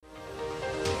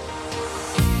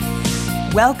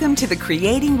Welcome to the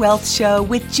Creating Wealth Show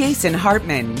with Jason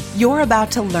Hartman. You're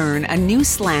about to learn a new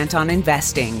slant on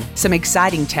investing, some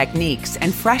exciting techniques,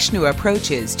 and fresh new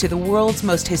approaches to the world's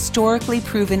most historically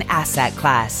proven asset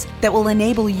class that will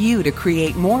enable you to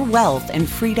create more wealth and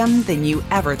freedom than you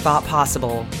ever thought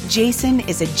possible. Jason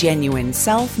is a genuine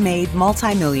self-made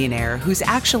multimillionaire who's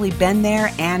actually been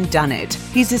there and done it.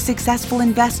 He's a successful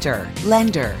investor,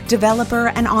 lender, developer,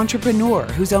 and entrepreneur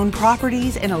who's owned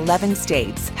properties in 11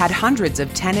 states, had hundreds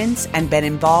of tenants, and been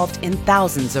involved in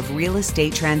thousands of real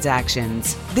estate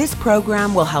transactions. This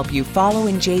program will help you follow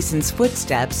in Jason's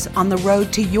footsteps on the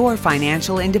road to your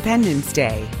financial independence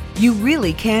day. You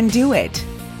really can do it.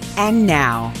 And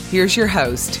now, here's your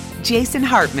host, Jason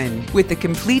Hartman, with the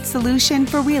complete solution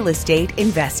for real estate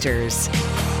investors.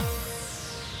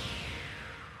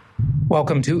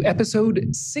 Welcome to episode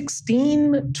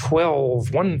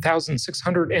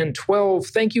 1612.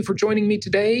 Thank you for joining me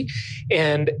today.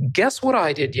 And guess what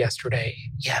I did yesterday?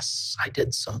 Yes, I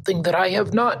did something that I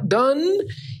have not done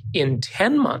in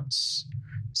 10 months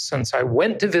since I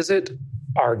went to visit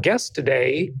our guest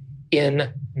today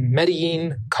in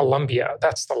Medellin, Colombia.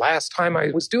 That's the last time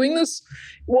I was doing this.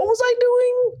 What was I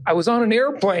doing? I was on an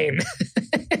airplane.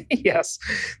 Yes,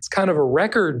 it's kind of a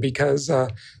record because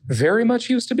very much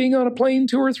used to being on a plane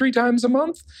 2 or 3 times a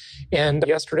month. And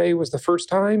yesterday was the first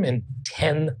time in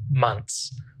 10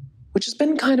 months, which has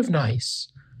been kind of nice.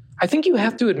 I think you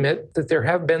have to admit that there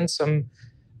have been some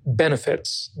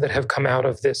benefits that have come out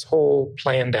of this whole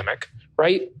pandemic,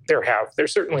 right? There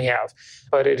certainly have,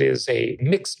 but it is a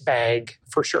mixed bag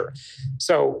for sure.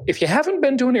 So if you haven't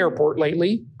been to an airport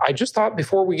lately, I just thought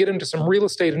before we get into some real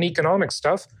estate and economic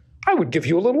stuff, I would give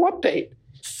you a little update.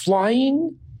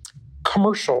 Flying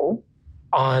commercial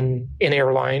on an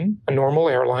airline, a normal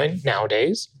airline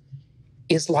nowadays,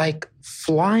 is like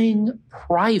flying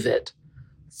private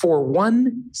for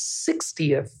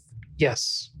 1/60th,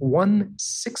 yes,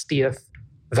 1/60th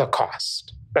the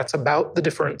cost. That's about the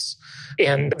difference.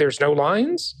 And there's no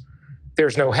lines,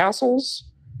 there's no hassles,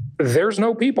 there's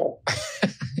no people.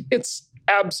 It's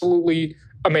absolutely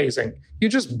amazing. You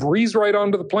just breeze right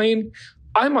onto the plane.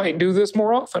 I might do this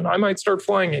more often. I might start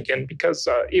flying again because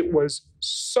it was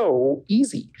so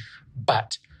easy.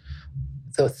 But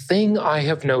the thing I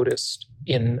have noticed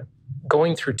in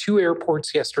going through 2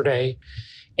 airports yesterday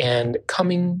and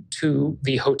coming to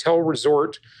the hotel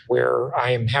resort where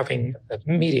I am having a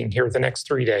meeting here the next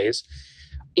 3 days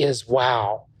is,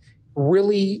 wow,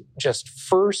 really just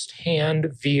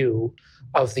firsthand view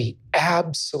of the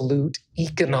absolute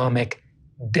economic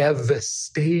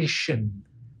devastation.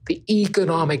 The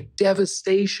economic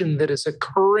devastation that is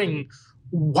occurring.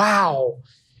 Wow.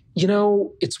 You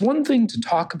know, it's one thing to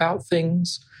talk about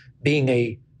things being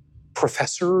a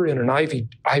professor in an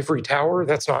ivory tower.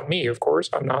 That's not me, of course.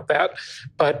 I'm not that.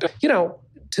 But,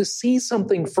 to see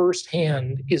something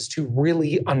firsthand is to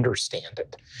really understand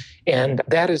it. And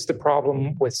that is the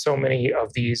problem with so many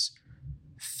of these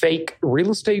fake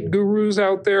real estate gurus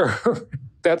out there.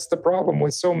 That's the problem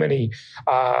with so many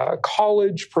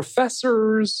college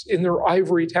professors in their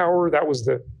ivory tower. That was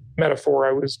the metaphor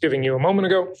I was giving you a moment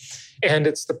ago. And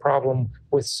it's the problem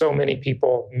with so many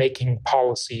people making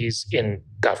policies in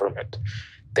government.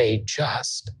 They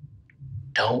just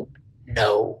don't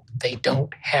know. They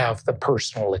don't have the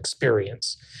personal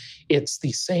experience. It's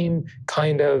the same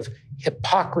kind of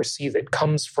hypocrisy that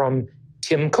comes from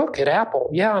Tim Cook at Apple.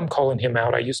 Yeah, I'm calling him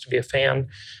out. I used to be a fan.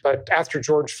 But after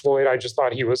George Floyd, I just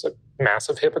thought he was a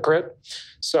massive hypocrite.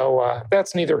 So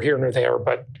that's neither here nor there.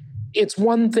 But it's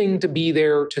one thing to be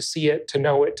there, to see it, to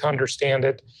know it, to understand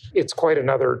it. It's quite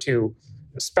another to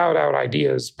spout out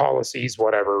ideas, policies,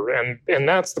 whatever. And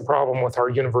that's the problem with our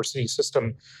university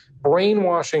system,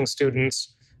 brainwashing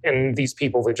students and these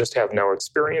people that just have no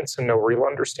experience and no real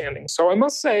understanding. So I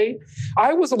must say,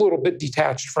 I was a little bit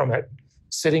detached from it.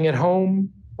 Sitting at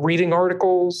home, reading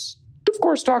articles, of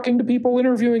course, talking to people,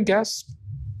 interviewing guests,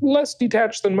 less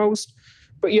detached than most.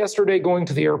 But yesterday, going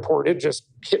to the airport, it just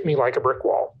hit me like a brick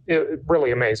wall.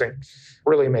 Really amazing,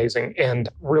 and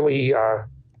really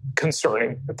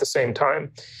concerning at the same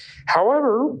time.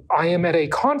 However, I am at a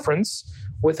conference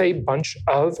with a bunch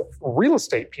of real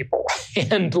estate people.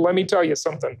 And let me tell you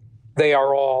something. They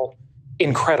are all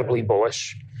incredibly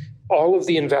bullish. All of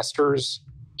the investors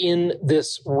in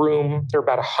this room, there are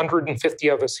about 150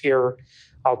 of us here.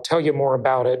 I'll tell you more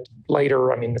about it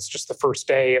later. I mean, it's just the first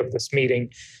day of this meeting,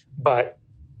 but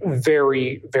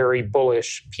very, very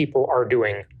bullish people are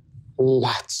doing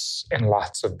lots and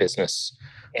lots of business.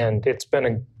 And it's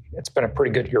been a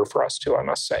pretty good year for us too, I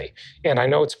must say. And I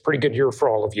know it's a pretty good year for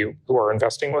all of you who are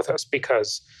investing with us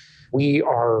because we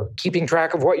are keeping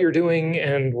track of what you're doing,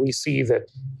 and we see that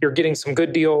you're getting some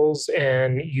good deals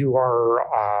and you are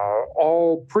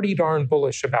all pretty darn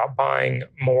bullish about buying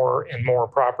more and more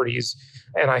properties.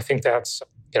 And I think that's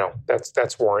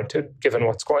warranted given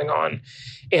what's going on.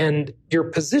 And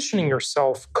you're positioning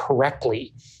yourself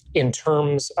correctly in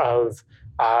terms of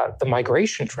the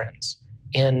migration trends.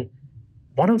 And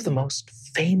one of the most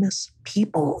famous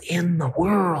people in the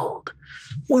world,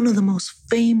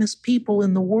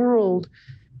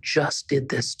 just did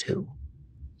this too.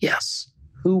 Yes.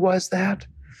 Who was that?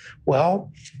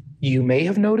 Well, you may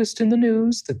have noticed in the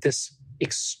news that this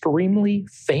extremely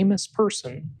famous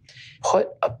person put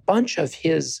a bunch of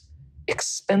his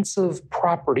expensive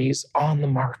properties on the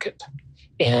market.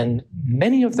 And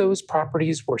many of those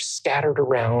properties were scattered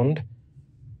around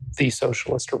the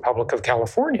Socialist Republic of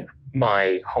California,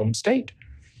 my home state,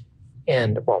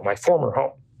 my former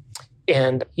home.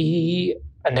 And he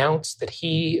announced that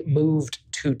he moved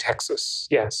to Texas.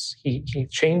 Yes, he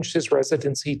changed his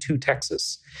residency to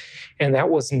Texas. And that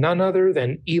was none other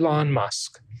than Elon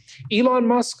Musk. Elon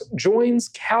Musk joins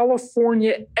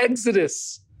California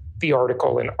exodus, the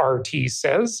article in RT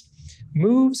says,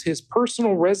 moves his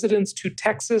personal residence to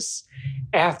Texas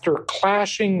after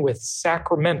clashing with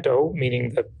Sacramento,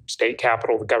 meaning the state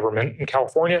capital of the government in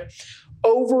California,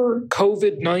 over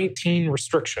COVID-19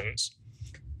 restrictions.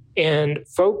 And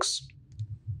folks,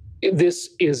 this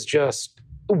is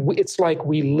it's like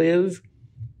we live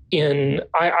in,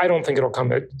 I don't think it'll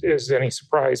come as any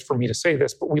surprise for me to say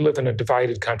this, but we live in a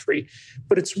divided country.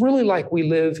 But it's really like we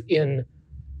live in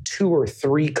 2 or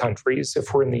 3 countries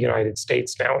if we're in the United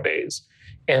States nowadays.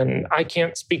 And I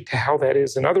can't speak to how that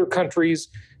is in other countries,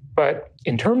 but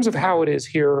in terms of how it is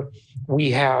here,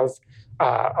 we have,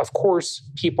 of course,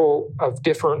 people of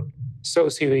different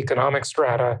socioeconomic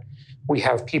strata. We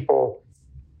have people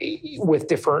with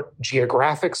different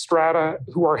geographic strata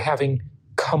who are having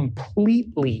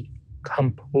completely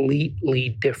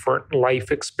different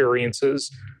life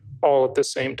experiences all at the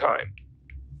same time.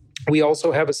 We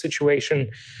also have a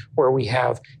situation where we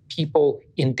have people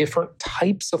in different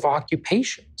types of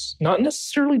occupations, not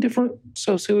necessarily different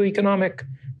socioeconomic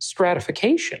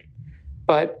stratification,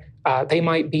 but they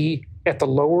might be at the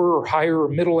lower or higher or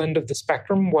middle end of the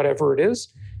spectrum, whatever it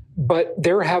is, but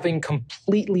they're having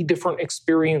completely different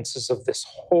experiences of this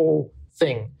whole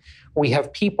thing. We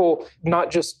have people not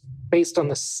just based on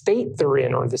the state they're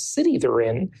in or the city they're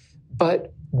in,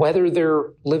 but whether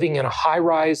they're living in a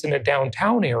high-rise in a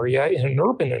downtown area in an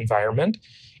urban environment,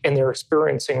 and they're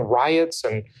experiencing riots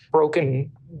and broken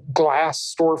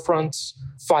glass storefronts,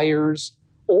 fires,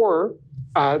 or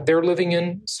they're living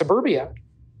in suburbia.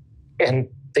 And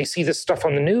they see this stuff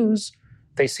on the news,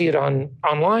 they see it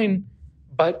online,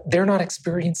 but they're not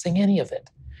experiencing any of it.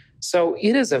 So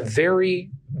it is a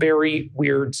very, very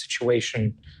weird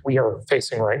situation we are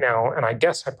facing right now. And I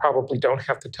guess I probably don't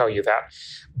have to tell you that.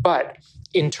 But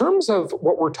in terms of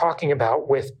what we're talking about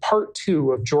with part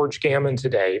 2 of George Gammon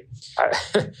today,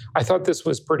 I thought this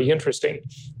was pretty interesting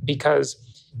because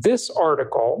this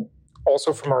article,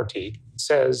 also from RT,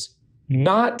 says,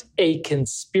 not a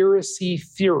conspiracy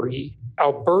theory,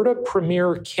 Alberta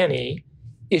Premier Kenney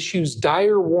issues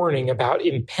dire warning about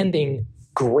impending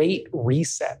Great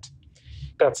Reset.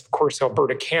 That's, of course,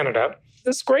 Alberta, Canada.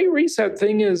 This Great Reset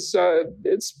thing is,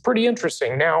 it's pretty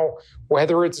interesting. Now,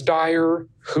 whether it's dire,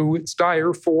 who it's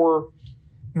dire for,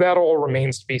 that all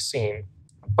remains to be seen.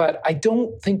 But I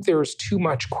don't think there's too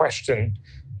much question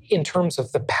in terms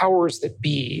of the powers that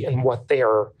be and what they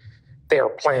are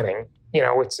planning. You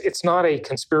know, it's not a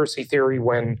conspiracy theory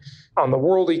when on the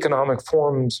World Economic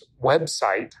Forum's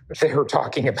website, they're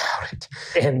talking about it.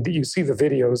 And you see the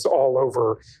videos all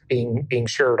over being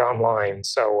shared online.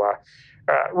 So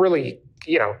really,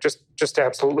 you know, just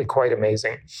absolutely quite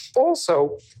amazing.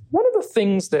 Also, one of the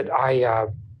things that I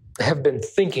have been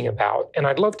thinking about, and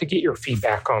I'd love to get your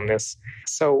feedback on this.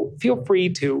 So feel free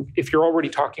to, if you're already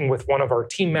talking with one of our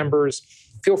team members,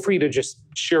 feel free to just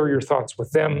share your thoughts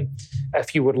with them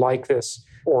if you would like this,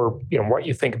 or what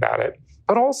you think about it.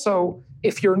 But also,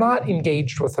 if you're not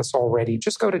engaged with us already,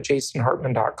 just go to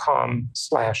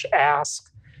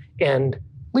jasonhartman.com/ask and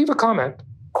leave a comment,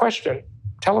 question.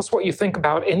 Tell us what you think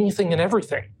about anything and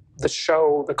everything. The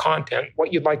show, the content,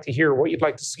 what you'd like to hear, what you'd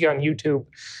like to see on YouTube,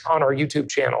 on our YouTube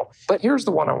channel. But here's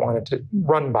the one I wanted to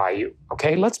run by you.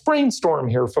 Okay, let's brainstorm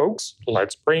here, folks.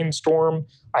 Let's brainstorm.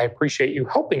 I appreciate you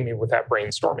helping me with that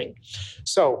brainstorming.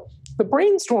 So the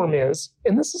brainstorm is,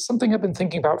 and this is something I've been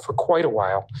thinking about for quite a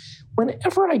while,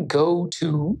 whenever I go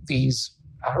to these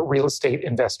real estate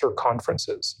investor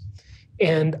conferences,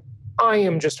 and I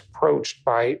am just approached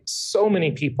by so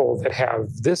many people that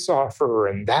have this offer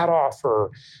and that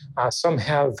offer. Some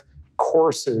have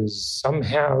courses, some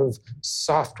have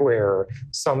software,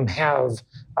 some have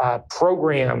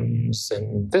programs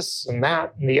and this and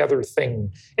that and the other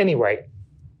thing. Anyway,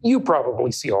 you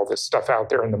probably see all this stuff out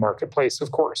there in the marketplace,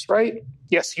 of course, right?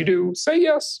 Yes, you do. Say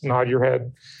yes, nod your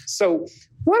head. So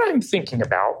what I'm thinking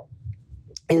about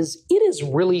is it is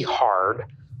really hard,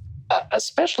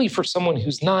 especially for someone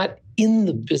who's not in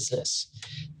the business,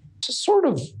 to sort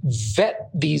of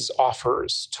vet these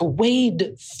offers, to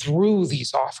wade through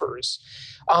these offers.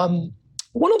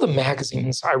 One of the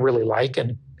magazines I really like,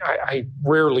 and I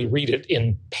rarely read it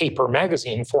in paper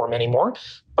magazine form anymore,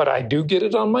 but I do get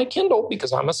it on my Kindle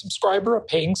because I'm a subscriber, a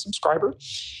paying subscriber,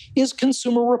 is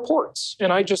Consumer Reports.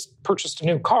 And I just purchased a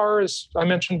new car, as I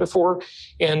mentioned before,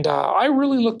 and I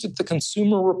really looked at the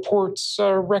Consumer Reports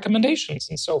recommendations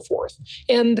and so forth.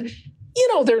 And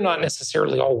they're not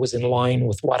necessarily always in line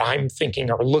with what I'm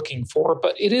thinking or looking for,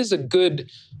 but it is a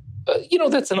good,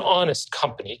 that's an honest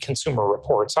company, Consumer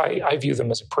Reports. I view them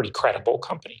as a pretty credible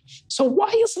company. So why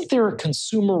isn't there a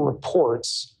Consumer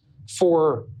Reports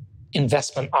for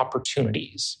investment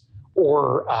opportunities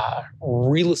or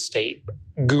real estate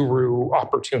guru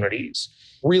opportunities,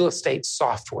 real estate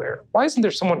software? Why isn't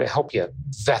there someone to help you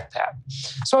vet that?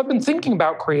 So I've been thinking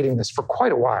about creating this for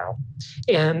quite a while,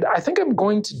 and I think I'm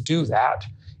going to do that.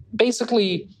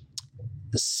 Basically,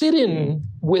 sit in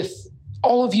with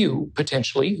all of you,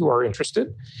 potentially, who are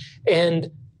interested,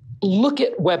 and look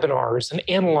at webinars and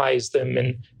analyze them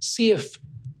and see if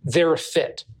they're a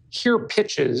fit, hear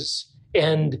pitches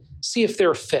and see if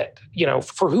they're fit,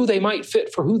 for who they might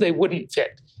fit, for who they wouldn't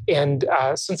fit. And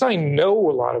since I know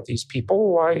a lot of these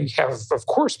people, I have, of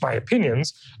course, my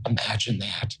opinions. Imagine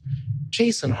that.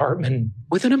 Jason Hartman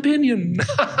with an opinion.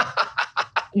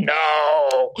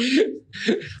 No,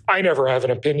 I never have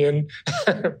an opinion.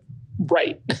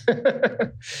 Right.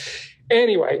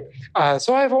 Anyway,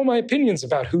 so I have all my opinions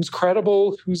about who's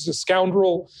credible, who's a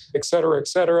scoundrel, et cetera,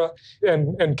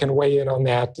 and can weigh in on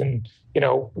that and,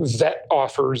 vet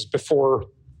offers before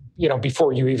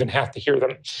you even have to hear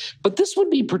them. But this would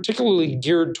be particularly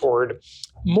geared toward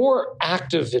more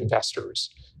active investors,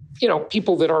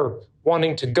 people that are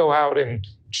wanting to go out and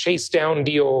chase down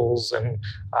deals and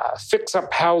fix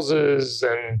up houses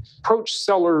and approach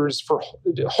sellers for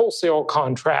wholesale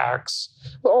contracts,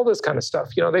 all this kind of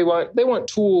stuff. They want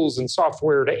tools and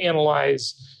software to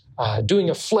analyze doing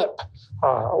a flip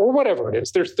or whatever it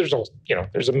is.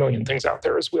 There's a million things out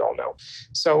there, as we all know.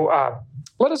 So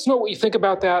let us know what you think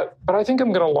about that. But I think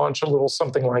I'm going to launch a little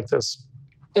something like this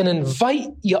and invite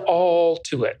you all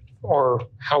to it. Or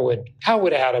how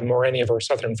would Adam or any of our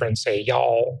Southern friends say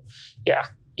y'all? Yeah,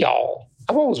 y'all.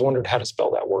 I've always wondered how to spell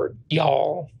that word,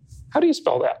 y'all. How do you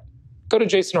spell that? Go to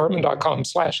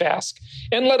jasonhartman.com/ask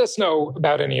and let us know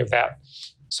about any of that.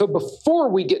 So before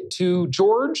we get to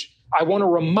George, I want to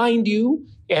remind you,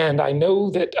 and I know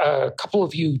that a couple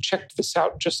of you checked this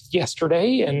out just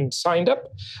yesterday and signed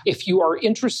up. If you are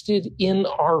interested in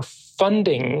our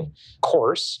funding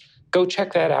course, go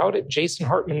check that out at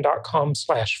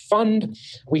jasonhartman.com/fund.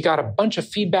 We got a bunch of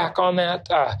feedback on that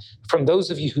from those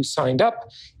of you who signed up.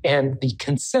 And the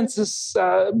consensus,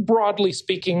 broadly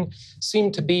speaking,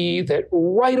 seemed to be that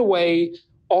right away,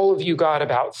 all of you got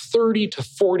about $30,000 to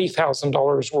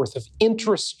 $40,000 worth of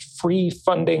interest-free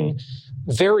funding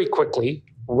very quickly,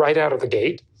 right out of the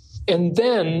gate. And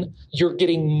then you're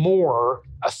getting more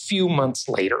a few months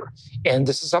later. And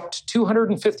this is up to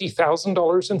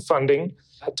 $250,000 in funding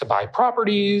to buy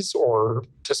properties or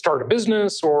to start a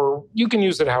business, or you can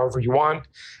use it however you want.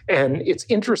 And it's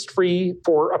interest-free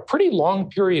for a pretty long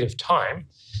period of time.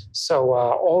 So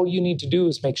all you need to do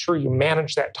is make sure you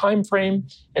manage that time frame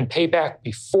and pay back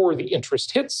before the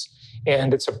interest hits.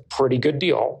 And it's a pretty good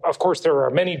deal. Of course, there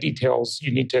are many details.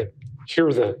 You need to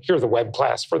hear the web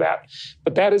class for that.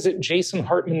 But that is at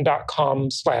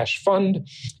jasonhartman.com/fund.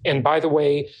 And by the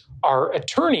way, our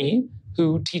attorney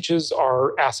who teaches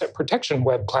our asset protection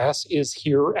web class is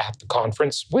here at the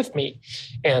conference with me.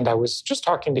 And I was just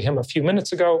talking to him a few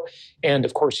minutes ago. And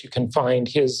of course, you can find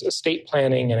his estate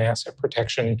planning and asset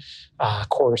protection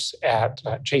course at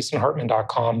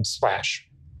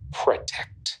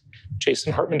jasonhartman.com/protect.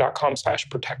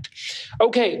 jasonhartman.com/protect.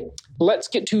 Okay, let's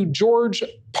get to George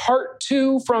part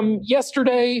 2 from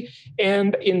yesterday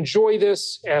and enjoy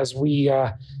this as we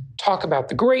talk about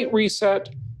the Great Reset,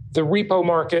 the repo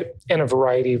market, and a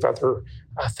variety of other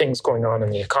things going on in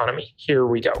the economy. Here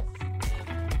we go.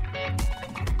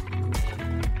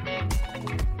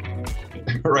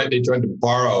 Right, they tried to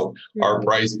borrow our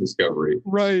price discovery.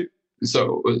 Right.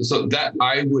 So that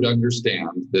I would understand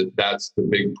that that's the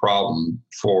big problem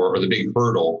or the big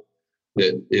hurdle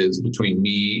that is between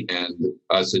me and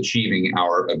us achieving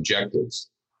our objectives.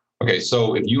 Okay,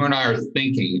 so if you and I are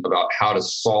thinking about how to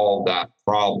solve that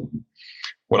problem,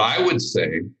 what I would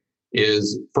say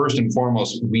is, first and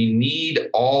foremost, we need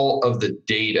all of the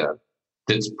data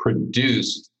that's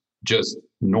produced just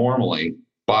normally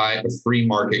by a free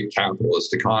market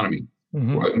capitalist economy.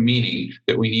 Mm-hmm. Meaning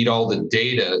that we need all the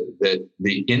data that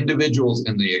the individuals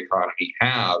in the economy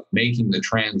have making the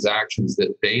transactions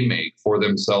that they make for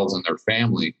themselves and their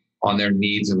family on their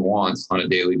needs and wants on a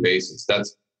daily basis.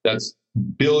 That's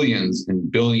billions and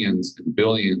billions and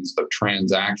billions of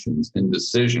transactions and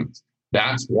decisions.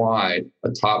 That's why a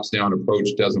tops-down approach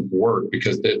doesn't work,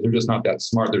 because they're just not that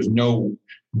smart. There's no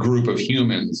group of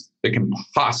humans that can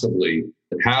possibly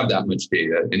have that much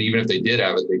data. And even if they did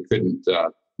have it, they couldn't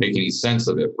make any sense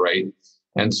of it, right?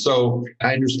 And so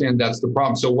I understand that's the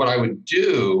problem. So what I would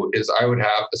do is I would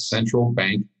have a central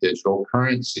bank digital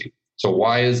currency. So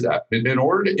why is that? In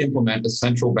order to implement a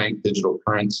central bank digital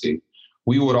currency,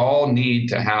 we would all need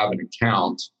to have an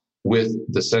account with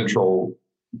the central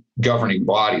governing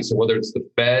body. So whether it's the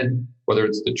Fed, whether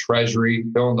it's the Treasury,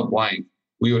 fill in the blank,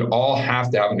 we would all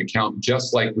have to have an account,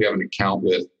 just like we have an account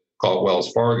with, call it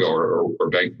Wells Fargo or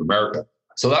Bank of America.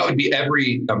 So that would be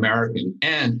every American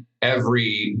and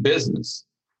every business.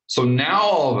 So now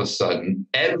all of a sudden,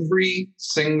 every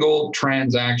single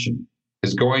transaction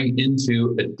is going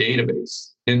into a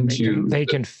database, they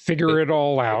can figure it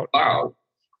all out. Cloud.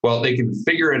 Well, they can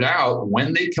figure it out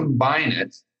when they combine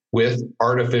it with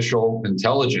artificial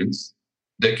intelligence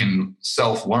that can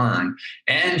self-learn,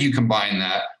 and you combine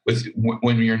that with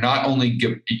when you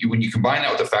combine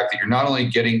that with the fact that you're not only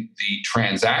getting the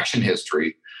transaction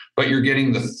history, but you're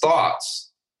getting the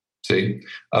thoughts,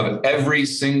 of every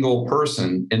single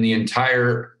person in the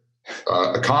entire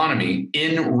economy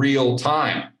in real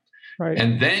time. Right.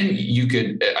 And then you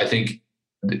could, I think,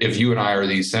 if you and I are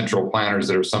these central planners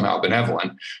that are somehow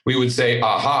benevolent, we would say,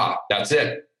 aha, that's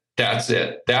it. That's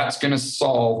it. That's going to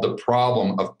solve the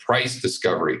problem of price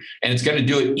discovery. And it's going to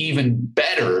do it even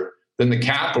better than the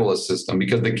capitalist system,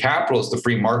 because the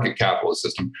free market capitalist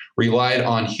system relied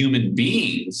on human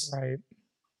beings. Right.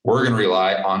 We're going to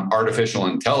rely on artificial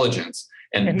intelligence.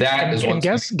 And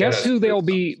guess who they'll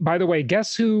be, by the way,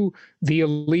 guess who the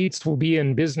elites will be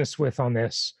in business with on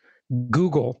this?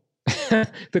 Google.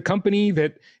 The company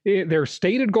that their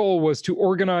stated goal was to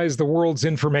organize the world's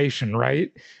information,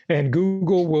 right? And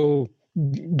Google will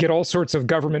get all sorts of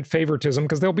government favoritism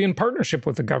because they'll be in partnership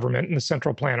with the government and the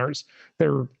central planners.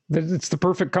 It's the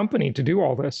perfect company to do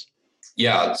all this.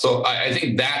 Yeah, so I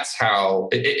think that's how,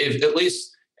 if at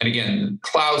least, and again,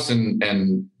 Klaus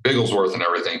and Bigglesworth and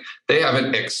everything, they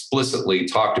haven't explicitly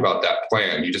talked about that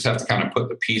plan. You just have to kind of put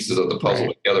the pieces of the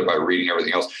puzzle together by reading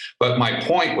everything else. But my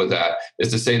point with that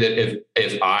is to say that if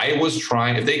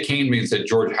they came to me and said,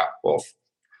 George,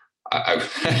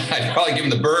 I'd probably give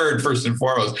them the bird first and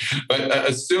foremost. But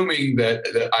assuming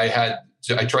that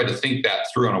I tried to think that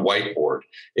through on a whiteboard.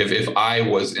 If I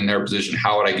was in their position,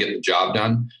 how would I get the job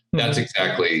done?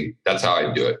 Mm-hmm. That's how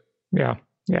I'd do it. Yeah.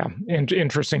 Yeah,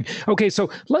 interesting. Okay, so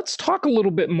let's talk a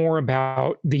little bit more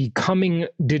about the coming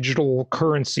digital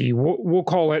currency. We'll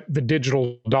call it the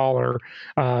digital dollar,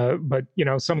 but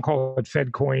some call it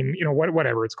Fed coin.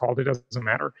 Whatever it's called, it doesn't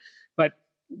matter. But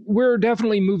we're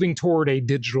definitely moving toward a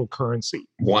digital currency.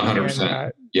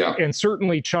 100%. Yeah, and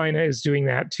certainly China is doing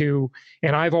that too.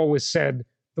 And I've always said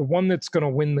the one that's going to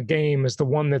win the game is the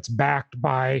one that's backed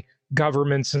by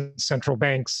governments and central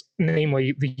banks,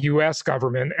 namely the U.S.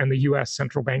 government and the U.S.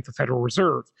 central bank, the Federal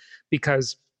Reserve,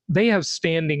 because they have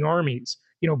standing armies.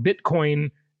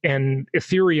 Bitcoin and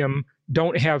Ethereum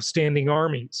don't have standing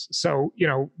armies. So,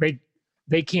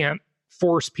 they can't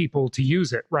force people to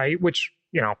use it, right? Which,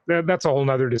 that's a whole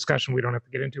nother discussion we don't have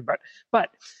to get into. But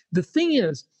the thing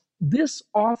is, this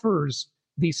offers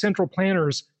the central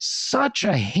planners such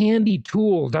a handy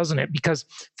tool, doesn't it? Because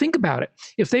think about it.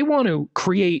 If they want to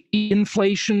create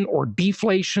inflation or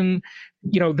deflation,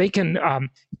 they can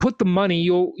put the money,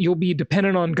 you'll be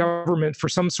dependent on government for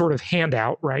some sort of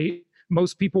handout, right?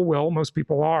 Most people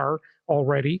are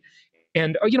already.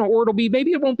 And, or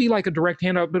maybe it won't be like a direct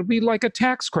handout, but it'll be like a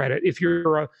tax credit. If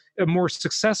you're a more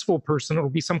successful person, it'll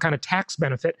be some kind of tax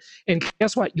benefit. And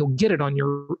guess what? You'll get it on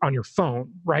your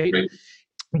phone, right?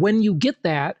 When you get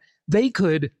that, they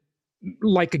could,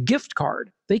 like a gift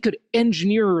card, they could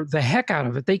engineer the heck out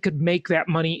of it. They could make that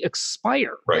money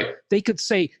expire. Right. They could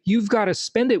say, you've got to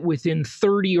spend it within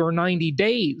 30 or 90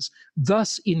 days,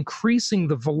 thus increasing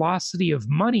the velocity of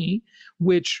money,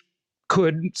 which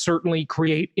could certainly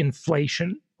create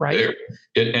inflation, right?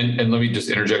 And let me just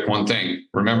interject one thing.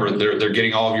 Remember, they're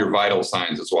getting all of your vital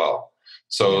signs as well.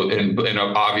 So, and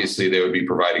obviously they would be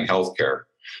providing healthcare.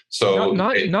 So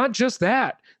not just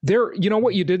that. There, you know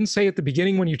what you didn't say at the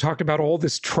beginning when you talked about all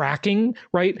this tracking,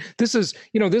 right? This is,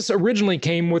 this originally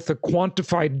came with the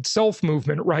quantified self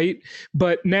movement, right?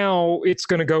 But now it's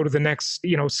going to go to the next,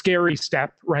 scary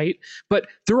step, right? But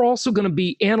they're also going to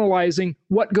be analyzing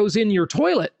what goes in your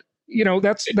toilet.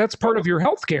 That's part of your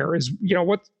healthcare is,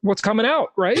 what's coming out,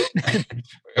 right?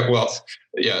 Well,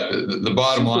 yeah, the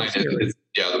bottom line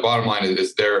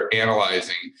is they're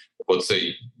analyzing, let's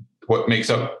say, what makes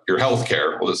up your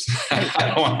healthcare. I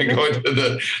don't want to go into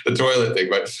the toilet thing,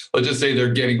 but let's just say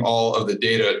they're getting all of the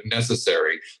data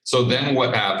necessary. So then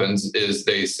what happens is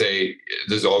they say,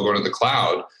 this is all going to the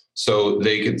cloud. So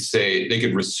they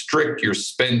could restrict your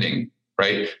spending,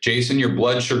 right? Jason, your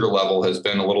blood sugar level has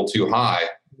been a little too high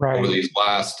over these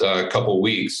last couple of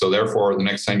weeks. So therefore, the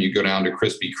next time you go down to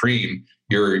Krispy Kreme,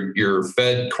 your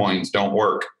Fed coins don't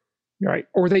work. Right.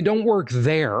 Or they don't work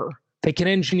there. They can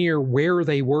engineer where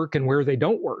they work and where they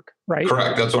don't work, right?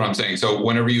 Correct. That's what I'm saying. So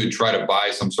whenever you would try to buy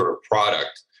some sort of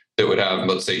product that would have,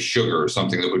 let's say, sugar or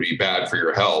something that would be bad for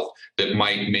your health, that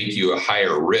might make you a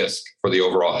higher risk for the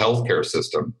overall healthcare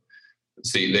system,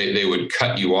 see, they would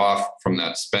cut you off from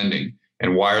that spending.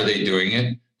 And why are they doing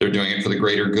it? They're doing it for the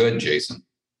greater good, Jason.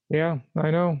 Yeah, I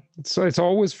know. It's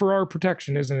always for our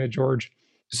protection, isn't it, George?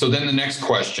 So then the next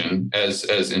question as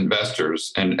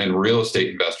investors and real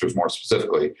estate investors more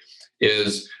specifically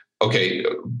is, okay,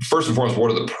 first and foremost,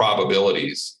 what are the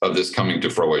probabilities of this coming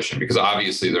to fruition? Because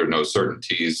obviously there are no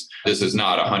certainties. This is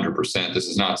not 100%. This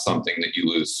is not something that you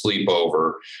lose sleep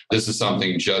over. This is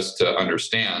something just to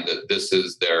understand that this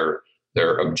is their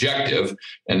objective.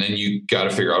 And then you got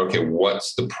to figure out, okay,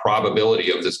 what's the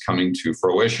probability of this coming to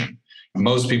fruition?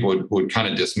 Most people would kind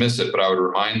of dismiss it, but I would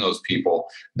remind those people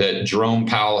that Jerome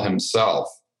Powell himself,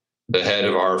 the head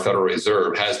of our Federal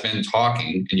Reserve, has been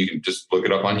talking, and you can just look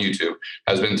it up on YouTube,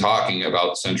 has been talking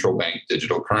about central bank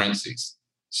digital currencies.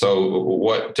 So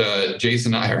what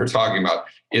Jason and I are talking about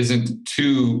isn't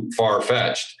too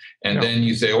far-fetched. And then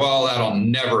you say, well, that'll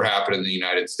never happen in the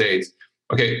United States.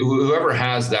 Okay, whoever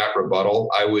has that rebuttal,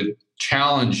 I would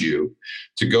challenge you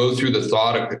to go through the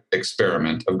thought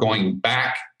experiment of going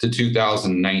back to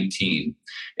 2019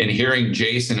 and hearing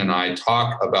Jason and I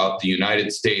talk about the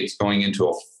United States going into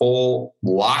a full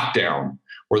lockdown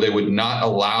where they would not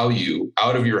allow you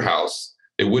out of your house.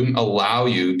 They wouldn't allow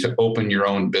you to open your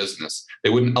own business.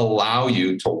 They wouldn't allow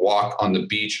you to walk on the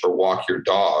beach or walk your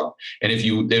dog. And if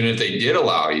they did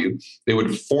allow you, they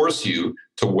would force you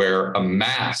to wear a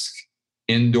mask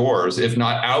indoors, if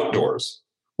not outdoors.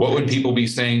 What would people be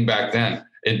saying back then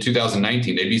in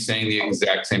 2019? They'd be saying the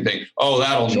exact same thing. Oh,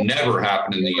 that'll never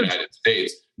happen in the United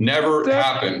States. Never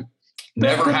happen.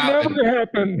 Never happen. Never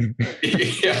happen.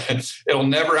 Yeah, it'll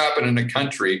never happen in a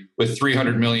country with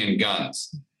 300 million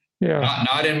guns. Yeah.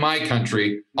 Not in my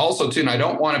country. Also, too, and I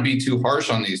don't want to be too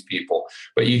harsh on these people,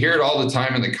 but you hear it all the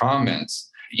time in the comments.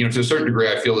 To a certain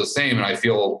degree, I feel the same, and I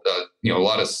feel a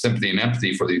lot of sympathy and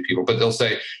empathy for these people. But they'll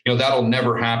say, that'll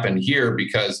never happen here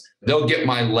because they'll get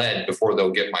my lead before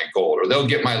they'll get my gold, or they'll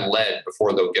get my lead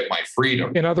before they'll get my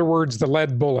freedom. In other words, the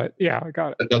lead bullet. Yeah, I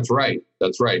got it. That's right.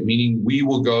 That's right. Meaning we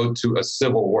will go to a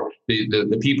civil war.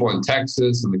 The people in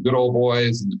Texas and the good old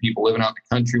boys and the people living out in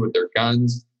the country with their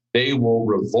guns, they will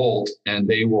revolt and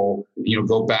they will,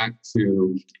 go back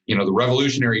to, the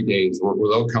revolutionary days where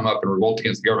they'll come up and revolt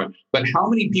against the government. But how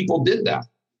many people did that?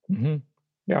 Mm-hmm.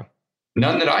 Yeah.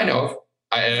 None that I know of.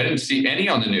 I didn't see any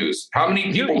on the news. How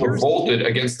many people revolted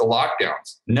against the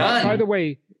lockdowns? None. By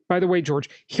the way, George,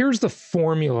 here's the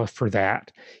formula for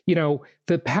that.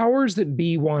 The powers that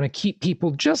be want to keep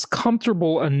people just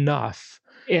comfortable enough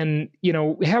and,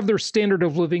 have their standard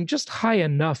of living just high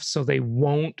enough so they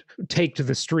won't take to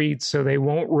the streets, so they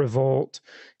won't revolt.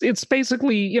 It's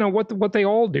basically, what they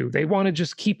all do. They want to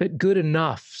just keep it good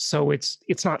enough so it's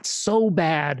not so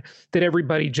bad that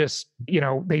everybody just,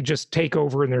 they just take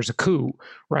over and there's a coup,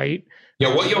 right?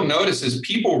 Yeah, what you'll notice is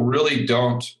people really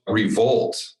don't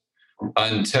revolt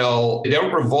until they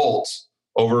don't revolt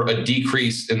over a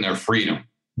decrease in their freedom.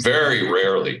 Very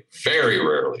rarely.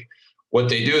 What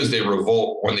they do is they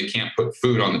revolt when they can't put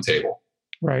food on the table.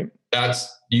 Right. That's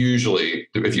usually,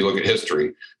 if you look at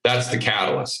history, that's the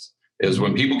catalyst, is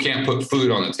when people can't put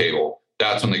food on the table,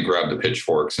 that's when they grab the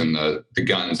pitchforks and the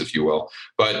guns, if you will.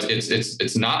 But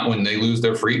it's not when they lose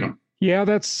their freedom. Yeah,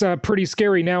 that's pretty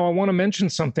scary. Now, I want to mention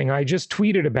something. I just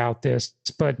tweeted about this,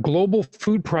 but global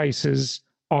food prices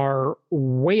are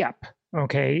way up.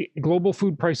 Okay. Global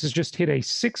food prices just hit a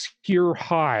 6-year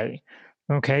high.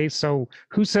 Okay, so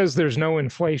who says there's no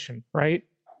inflation, right?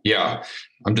 Yeah,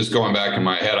 I'm just going back in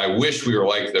my head. I wish we were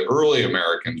like the early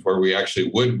Americans where we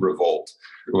actually would revolt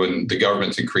when the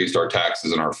government's increased our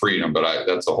taxes and our freedom, but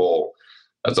that's a whole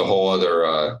that's a whole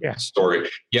other Yeah. story.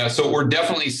 Yeah, so we're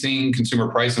definitely seeing consumer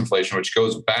price inflation, which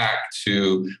goes back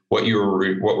to what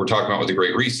we're talking about with the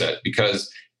Great Reset.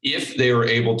 Because if they were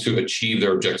able to achieve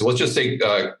their objectives, let's just say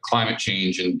climate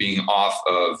change and being off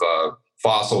of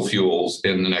fossil fuels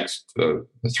in the next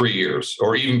 3 years,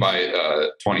 or even by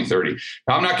 2030.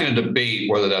 Now, I'm not going to debate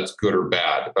whether that's good or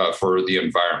bad for the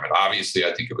environment. Obviously,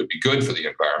 I think it would be good for the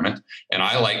environment. And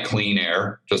I like clean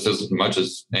air just as much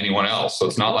as anyone else. So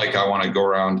it's not like I want to go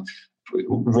around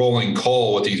rolling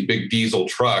coal with these big diesel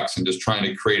trucks and just trying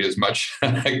to create as much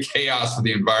chaos for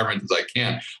the environment as I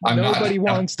can. Nobody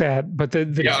wants that, but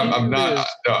I'm not.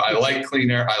 I like clean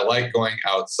air. I like going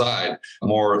outside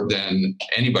more than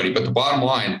anybody. But the bottom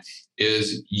line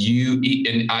is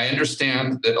and I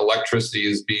understand that electricity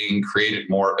is being created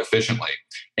more efficiently,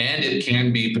 and it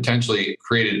can be potentially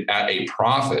created at a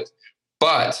profit,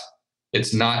 but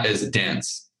it's not as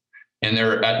dense. And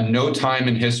there, at no time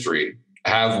in history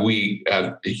have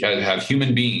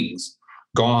human beings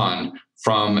gone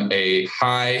from a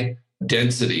high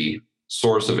density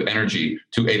source of energy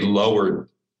to a lower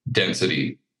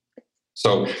density.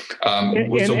 So,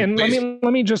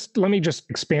 let me just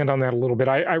expand on that a little bit.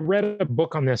 I read a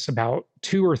book on this about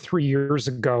 2 or 3 years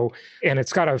ago, and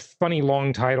it's got a funny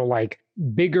long title like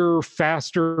 "Bigger,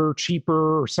 Faster,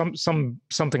 Cheaper" or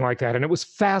something like that. And it was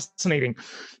fascinating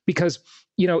because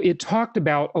it talked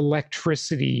about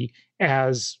electricity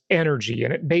as energy,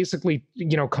 and it basically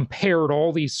compared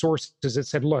all these sources. It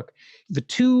said, look, the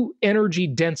two energy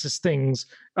densest things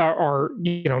are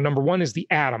number one is the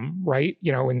atom, right?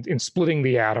 In splitting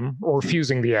the atom or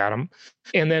fusing the atom.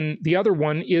 And then the other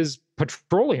one is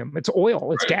petroleum. It's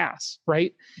oil, it's gas,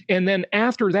 right? And then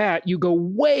after that, you go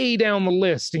way down the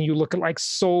list and you look at like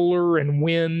solar and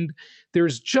wind.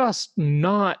 There's just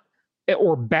not,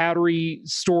 or battery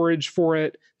storage for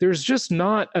it. There's just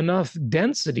not enough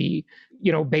density,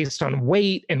 based on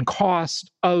weight and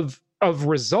cost of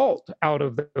result out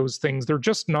of those things. They're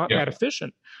just not that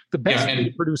efficient. The best way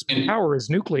to produce power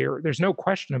is nuclear. There's no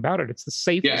question about it. It's the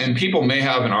safest. Yeah, and people may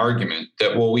have an argument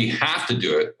that, well, we have to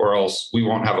do it or else we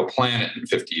won't have a planet in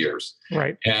 50 years.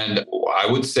 Right. And I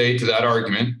would say to that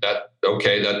argument that,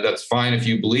 okay, that's fine if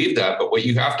you believe that. But what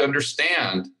you have to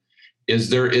understand is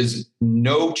there is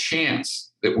no chance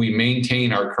that we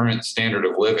maintain our current standard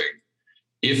of living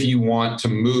if you want to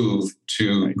move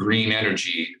to green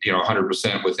energy,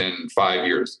 100% within 5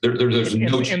 years. There's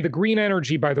no chance. And the green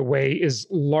energy, by the way, is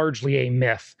largely a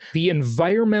myth. The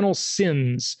environmental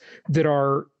sins that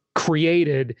are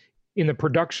created in the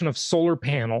production of solar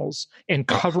panels and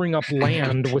covering up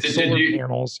land with solar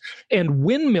panels and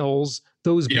windmills,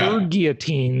 those bird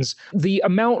guillotines, the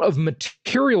amount of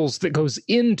materials that goes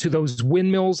into those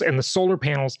windmills and the solar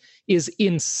panels is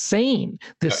insane.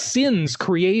 The sins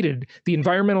created, the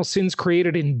environmental sins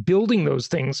created in building those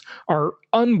things are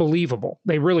unbelievable.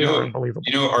 They really are unbelievable.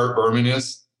 You know who Art Berman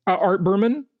is? Art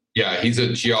Berman? Yeah, he's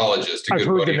a geologist. I've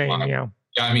heard the name, yeah.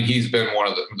 Yeah, I mean, he's been one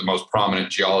of the most prominent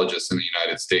geologists in the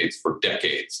United States for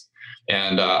decades.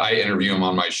 And I interview him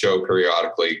on my show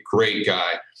periodically. Great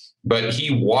guy. But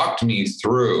he walked me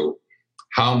through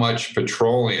how much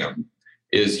petroleum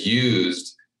is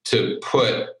used to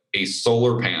put a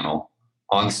solar panel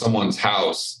on someone's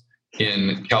house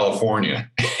in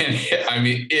California. And I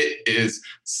mean, it is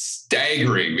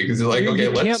staggering because it's like, okay,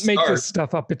 let's start. You can't make this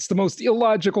stuff up. It's the most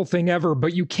illogical thing ever,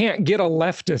 but you can't get a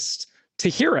leftist to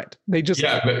hear it. They just...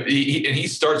 Yeah, but he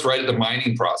starts right at the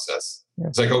mining process. Yeah.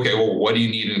 It's like, okay, well, what do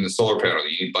you need in the solar panel?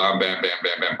 You need bam, bam, bam,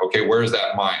 bam, bam. Okay, where is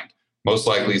that mined? Most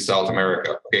likely South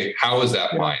America. Okay, how is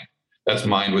that mined? That's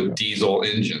mined with diesel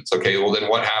engines. Okay, well, then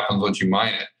what happens once you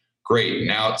mine it? Great,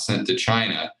 now it's sent to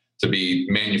China to be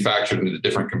manufactured into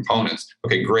different components.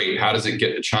 Okay, great. How does it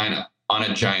get to China? On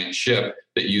a giant ship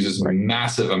that uses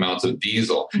massive amounts of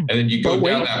diesel. And then you go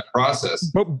down that process.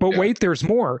 But wait, there's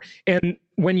more. And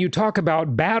when you talk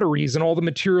about batteries and all the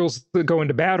materials that go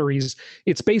into batteries,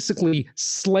 it's basically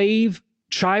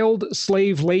child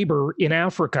slave labor in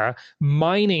Africa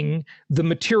mining the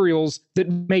materials that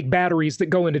make batteries that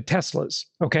go into Teslas.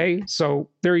 Okay, so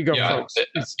there you go, folks.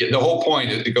 The whole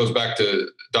point, it goes back to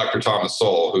Dr. Thomas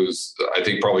Sowell, who's I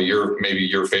think probably your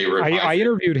favorite. I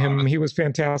interviewed him. He was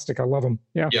fantastic. I love him.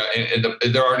 Yeah. Yeah,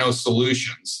 and there are no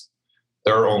solutions.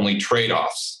 There are only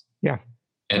trade-offs. Yeah.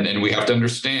 And we have to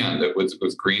understand that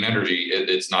with green energy,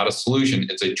 it's not a solution.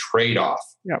 It's a trade-off,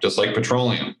 just like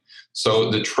petroleum.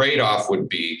 So the trade-off would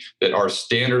be that our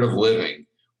standard of living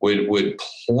would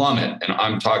plummet. And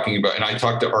I'm talking about, and I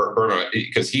talked to Art Burma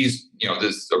because he's,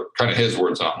 this are kind of his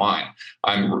words, not mine.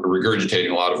 I'm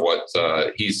regurgitating a lot of what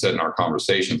he said in our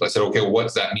conversations. I said, okay, well, what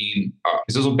does that mean?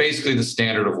 He says, well, basically the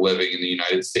standard of living in the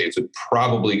United States would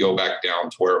probably go back down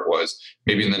to where it was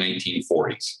maybe in the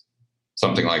 1940s,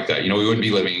 something like that. We wouldn't be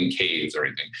living in caves or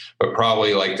anything, but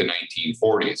probably like the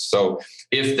 1940s. So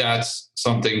if that's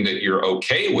something that you're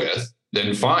okay with,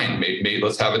 then fine, maybe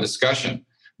let's have a discussion.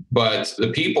 But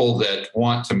the people that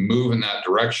want to move in that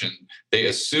direction, they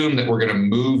assume that we're going to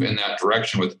move in that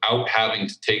direction without having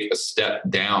to take a step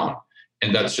down.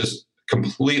 And that's just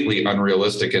completely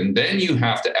unrealistic. And then you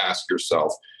have to ask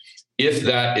yourself if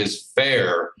that is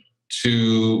fair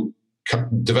to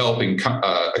developing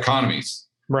economies,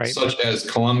 right, such as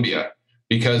Colombia,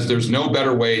 because there's no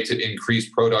better way to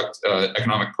increase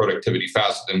economic productivity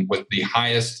faster than with the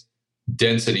highest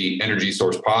density energy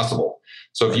source possible.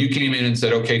 So if you came in and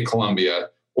said, okay, Colombia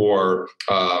or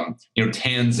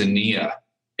Tanzania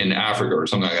in Africa or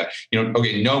something like that,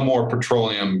 okay, no more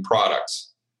petroleum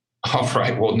products. All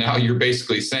right, well, now you're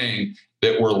basically saying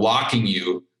that we're locking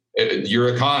your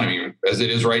economy as it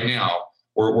is right now.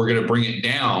 We're going to bring it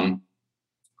down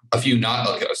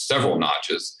several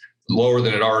notches lower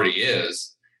than it already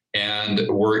is. And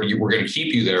we're going to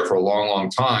keep you there for a long, long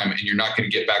time. And you're not going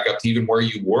to get back up to even where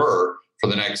you were for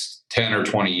the next 10 or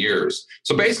 20 years.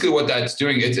 So basically what that's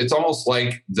doing, it's almost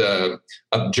like a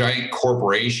giant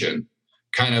corporation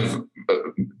kind of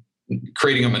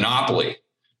creating a monopoly.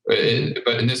 But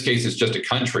in this case, it's just a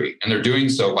country. And they're doing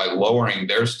so by lowering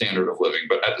their standard of living,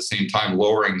 but at the same time,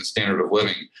 lowering the standard of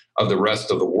living of the rest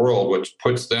of the world, which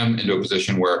puts them into a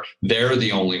position where they're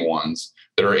the only ones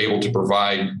that are able to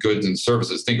provide goods and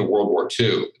services. Think of World War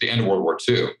II, the end of World War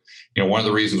II. One of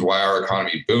the reasons why our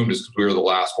economy boomed is because we were the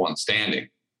last one standing.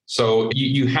 So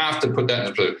you have to put that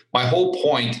in perspective. My whole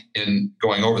point in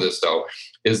going over this, though,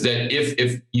 is that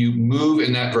if you move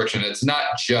in that direction, it's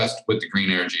not just with the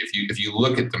green energy. If you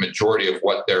look at the majority of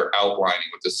what they're outlining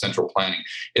with the central planning,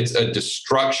 it's a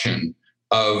destruction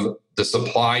of the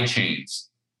supply chains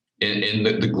in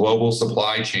the global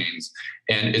supply chains.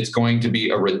 And it's going to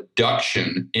be a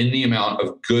reduction in the amount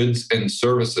of goods and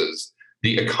services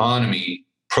the economy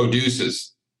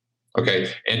produces.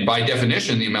 Okay. And by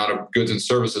definition, the amount of goods and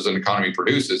services an economy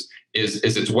produces is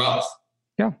its wealth.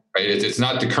 Yeah. Right. It's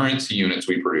not the currency units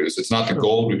we produce. It's not the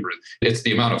gold we produce. It's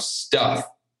the amount of stuff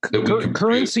that we can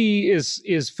currency is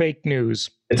fake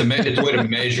news. It's a way to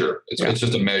measure. It's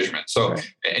just a measurement. So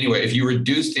anyway, if you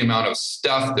reduce the amount of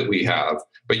stuff that we have,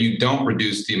 but you don't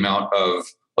reduce the amount of,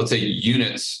 let's say,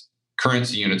 units,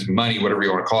 currency units, money, whatever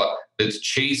you want to call it, that's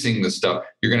chasing the stuff,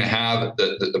 you're going to have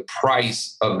the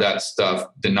price of that stuff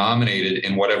denominated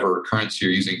in whatever currency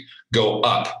you're using go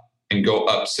up and go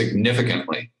up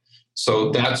significantly.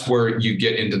 So that's where you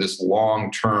get into this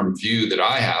long-term view that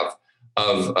I have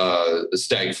of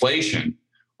stagflation,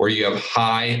 where you have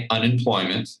high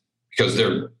unemployment because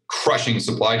they're crushing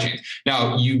supply chains.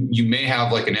 Now, you may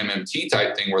have like an MMT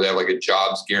type thing where they have like a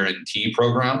jobs guarantee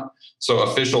program. So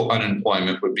official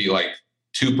unemployment would be like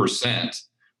 2%.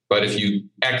 But if you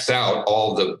X out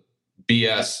all the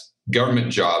BS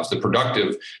government jobs,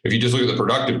 if you just look at the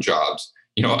productive jobs,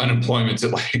 unemployment's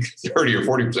at like 30 or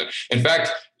 40%. In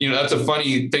fact, that's a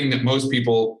funny thing that most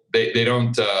people, they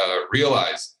don't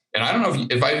realize. And I don't know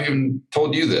if I've even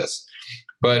told you this,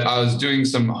 but I was doing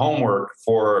some homework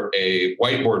for a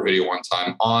whiteboard video one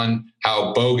time on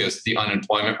how bogus the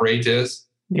unemployment rate is,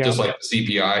 just like the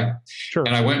CPI. Sure.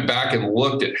 And I went back and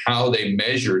looked at how they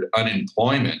measured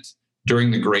unemployment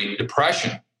during the Great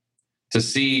Depression to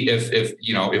see if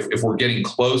we're getting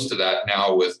close to that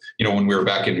now with, when we were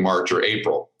back in March or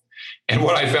April. And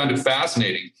what I found it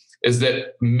fascinating is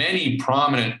that many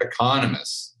prominent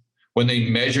economists, when they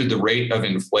measured the rate of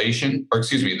inflation,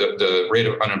 the rate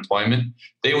of unemployment,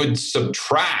 they would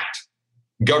subtract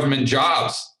government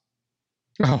jobs.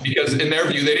 Oh. Because in their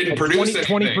view, they didn't produce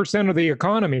 20% of the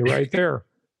economy right there.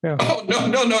 Yeah. Oh,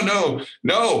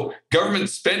 no. Government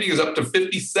spending is up to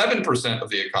 57% of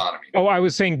the economy. Oh, I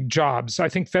was saying jobs. I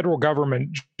think federal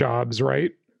government jobs,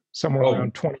 right? Somewhere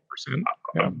around 20%.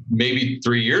 Yeah. Maybe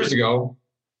 3 years ago.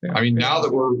 Yeah. I mean, now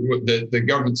that the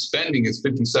government spending is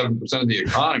 57% of the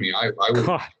economy, I would,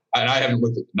 and I haven't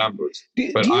looked at the numbers,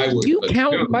 but I would. Do you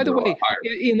count, by the way,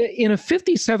 in a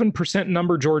 57%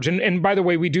 number, George, and by the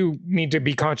way, we do need to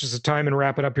be conscious of time and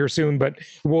wrap it up here soon, but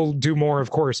we'll do more, of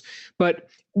course. But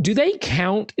do they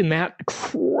count in that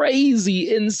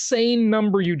crazy, insane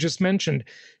number you just mentioned?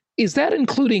 Is that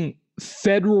including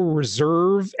Federal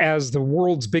Reserve as the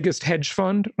world's biggest hedge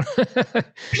fund.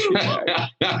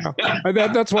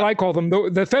 That's what I call them.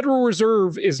 The Federal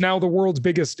Reserve is now the world's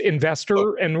biggest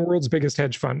investor and the world's biggest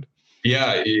hedge fund.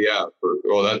 Yeah.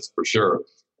 Well, that's for sure.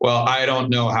 Well, I don't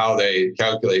know how they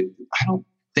calculate. I don't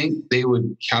think they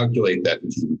would calculate that in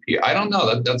GDP. I don't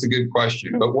know. That's a good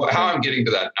question. But how I'm getting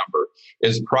to that number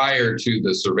is prior to the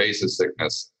cerveza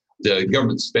sickness, the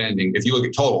government spending, if you look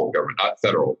at total government, not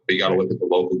federal, but you got to look at the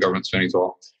local government spending as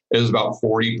well, it was about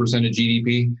 40% of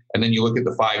GDP. And then you look at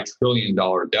the $5 trillion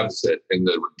deficit and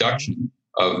the reduction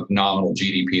of nominal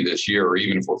GDP this year, or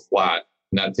even if we're flat,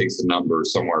 and that takes the number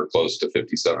somewhere close to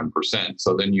 57%.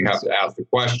 So then you have to ask the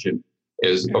question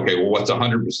is, okay, well, what's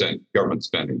 100% government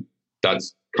spending?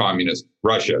 That's communist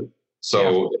Russia.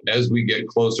 So as we get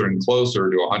closer and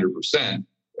closer to 100%,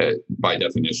 by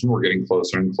definition, we're getting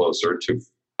closer and closer to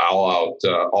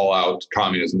all out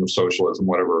communism or socialism,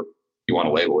 whatever you want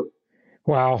to label it.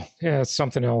 Wow. Yeah, it's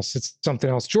something else. It's something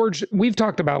else. George, we've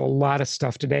talked about a lot of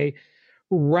stuff today.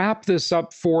 Wrap this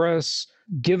up for us.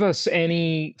 Give us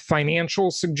any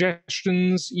financial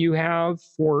suggestions you have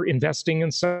for investing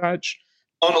and such.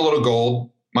 Own a little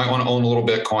gold. Might want to own a little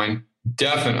Bitcoin.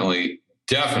 Definitely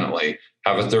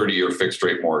have a 30-year fixed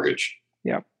rate mortgage.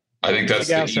 Yeah. I think that's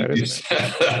the easiest.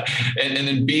 and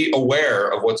then be aware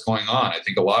of what's going on. I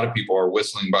think a lot of people are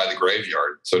whistling by the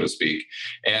graveyard, so to speak.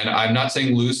 And I'm not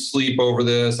saying lose sleep over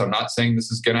this. I'm not saying this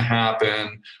is going to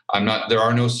happen. There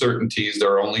are no certainties.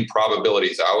 There are only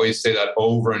probabilities. I always say that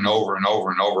over and over and over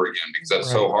and over again, because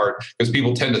that's so hard, because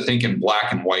people tend to think in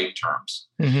black and white terms.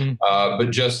 Mm-hmm.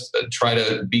 But just try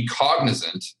to be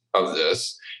cognizant of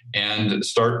this and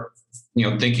start,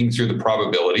 thinking through the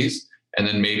probabilities, and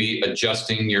then maybe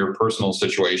adjusting your personal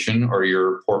situation or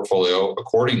your portfolio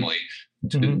accordingly,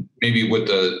 to maybe with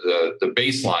the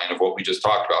baseline of what we just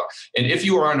talked about. And if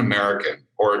you are an American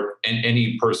or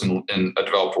any person in a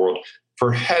developed world,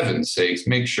 for heaven's sakes,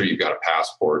 make sure you've got a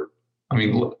passport. I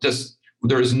mean,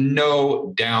 there is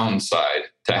no downside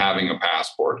to having a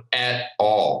passport at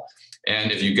all.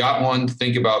 And if you got one,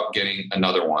 think about getting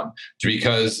another one,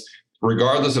 because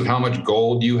regardless of how much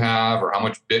gold you have or how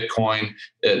much Bitcoin,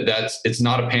 it's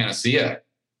not a panacea.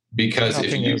 Because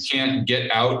if you can't get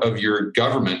out of your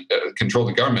government, control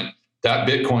the government, that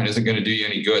Bitcoin isn't going to do you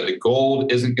any good. The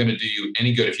gold isn't going to do you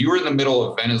any good. If you were in the middle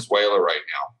of Venezuela right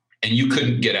now and you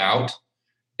couldn't get out,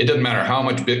 it doesn't matter how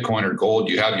much Bitcoin or gold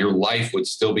you have, your life would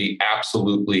still be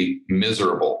absolutely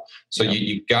miserable. So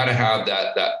you got to have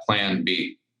that plan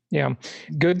B. Yeah,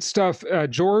 good stuff.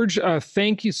 George,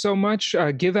 thank you so much.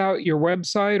 Give out your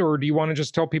website, or do you want to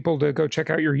just tell people to go check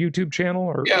out your YouTube channel?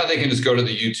 Or? Yeah, they can just go to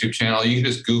the YouTube channel. You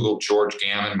can just Google George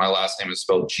Gammon. My last name is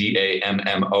spelled Gammon,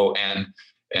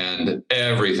 and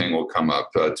everything will come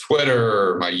up.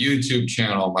 Twitter, my YouTube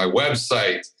channel, my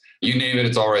website, you name it,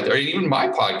 it's all right there. And even my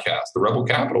podcast, The Rebel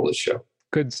Capitalist Show.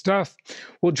 Good stuff.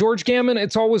 Well, George Gammon,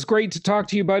 it's always great to talk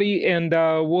to you, buddy, and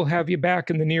we'll have you back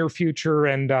in the near future.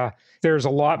 And there's a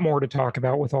lot more to talk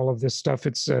about with all of this stuff.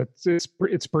 It's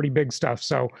pretty big stuff.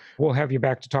 So we'll have you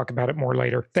back to talk about it more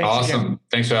later. Thanks. Awesome. Again.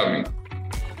 Thanks for having me.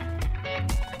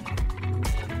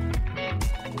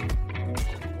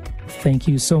 Thank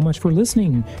you so much for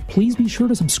listening. Please be sure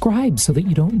to subscribe so that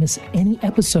you don't miss any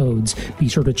episodes. Be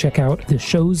sure to check out the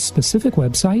show's specific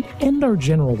website and our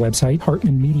general website,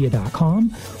 hartmanmedia.com,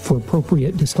 for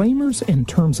appropriate disclaimers and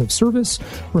terms of service.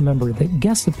 Remember that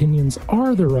guest opinions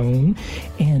are their own,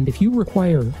 and if you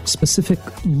require specific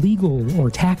legal or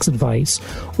tax advice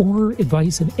or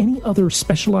advice in any other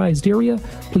specialized area,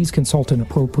 please consult an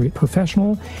appropriate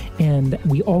professional. And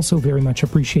we also very much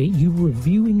appreciate you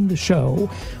reviewing the show.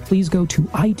 Please go to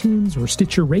iTunes or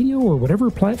Stitcher Radio or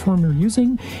whatever platform you're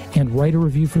using and write a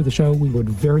review for the show. We would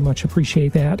very much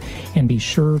appreciate that. And be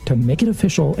sure to make it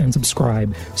official and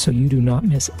subscribe so you do not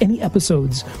miss any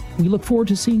episodes. We look forward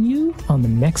to seeing you on the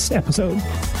next episode.